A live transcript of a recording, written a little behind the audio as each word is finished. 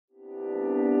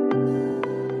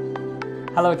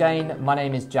Hello again, my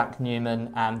name is Jack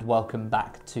Newman and welcome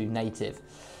back to Nétive.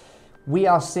 We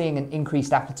are seeing an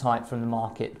increased appetite from the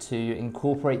market to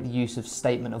incorporate the use of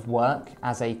statement of work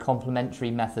as a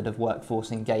complementary method of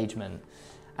workforce engagement.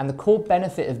 And the core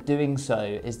benefit of doing so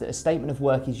is that a statement of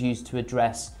work is used to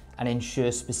address and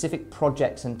ensure specific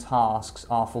projects and tasks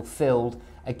are fulfilled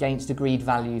against agreed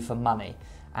value for money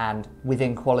and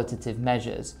within qualitative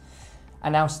measures.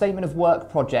 And now statement of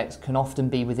work projects can often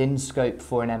be within scope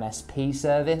for an MSP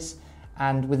service,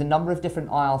 and with a number of different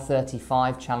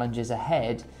IR35 challenges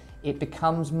ahead, it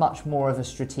becomes much more of a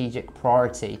strategic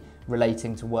priority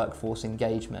relating to workforce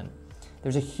engagement.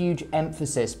 There's a huge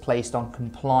emphasis placed on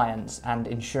compliance and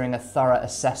ensuring a thorough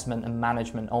assessment and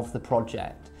management of the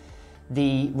project.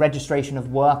 The registration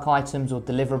of work items or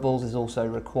deliverables is also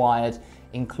required,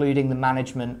 including the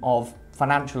management of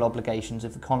financial obligations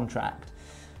of the contract.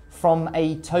 From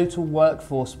a total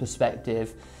workforce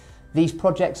perspective, these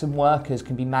projects and workers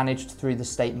can be managed through the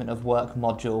Statement of Work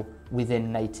module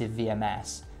within Nétive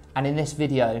VMS. And in this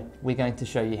video, we're going to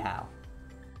show you how.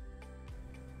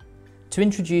 To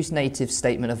introduce Nétive's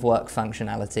Statement of Work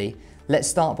functionality, let's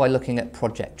start by looking at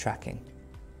project tracking.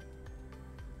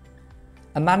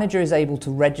 A manager is able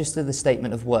to register the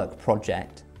Statement of Work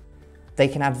project. They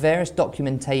can add various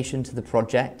documentation to the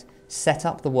project, set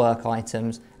up the work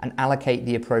items, and allocate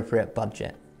the appropriate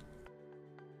budget.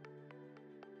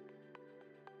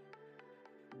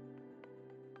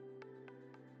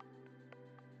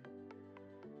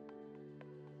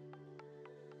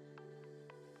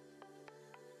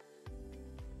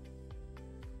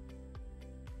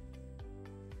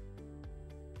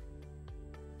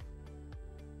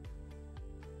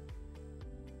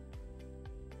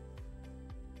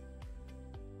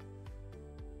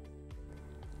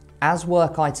 As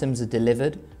work items are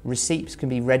delivered, receipts can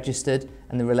be registered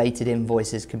and the related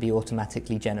invoices can be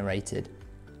automatically generated.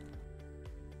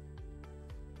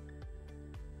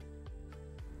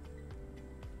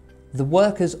 The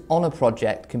workers on a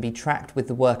project can be tracked with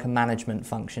the worker management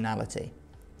functionality.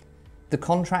 The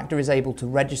contractor is able to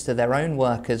register their own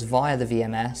workers via the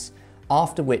VMS,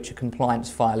 after which a compliance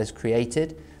file is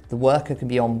created, the worker can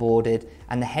be onboarded,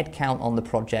 and the headcount on the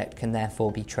project can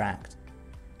therefore be tracked.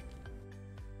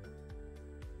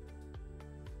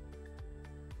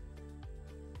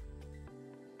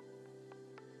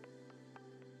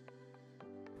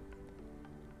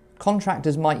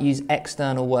 Contractors might use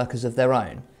external workers of their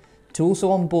own. To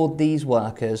also onboard these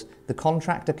workers, the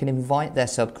contractor can invite their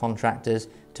subcontractors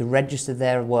to register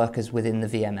their workers within the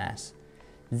VMS.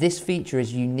 This feature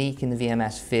is unique in the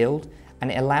VMS field,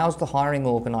 and it allows the hiring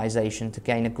organisation to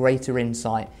gain a greater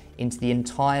insight into the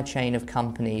entire chain of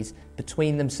companies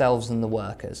between themselves and the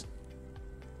workers.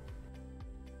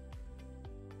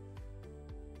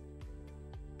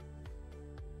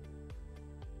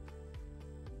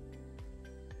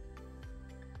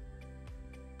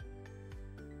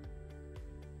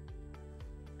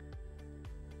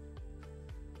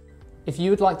 If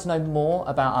you would like to know more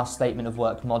about our Statement of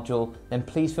Work module, then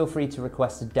please feel free to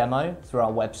request a demo through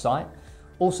our website.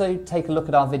 Also, take a look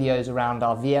at our videos around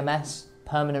our VMS,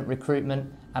 permanent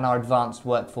recruitment, and our advanced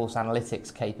workforce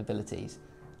analytics capabilities.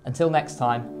 Until next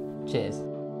time, cheers.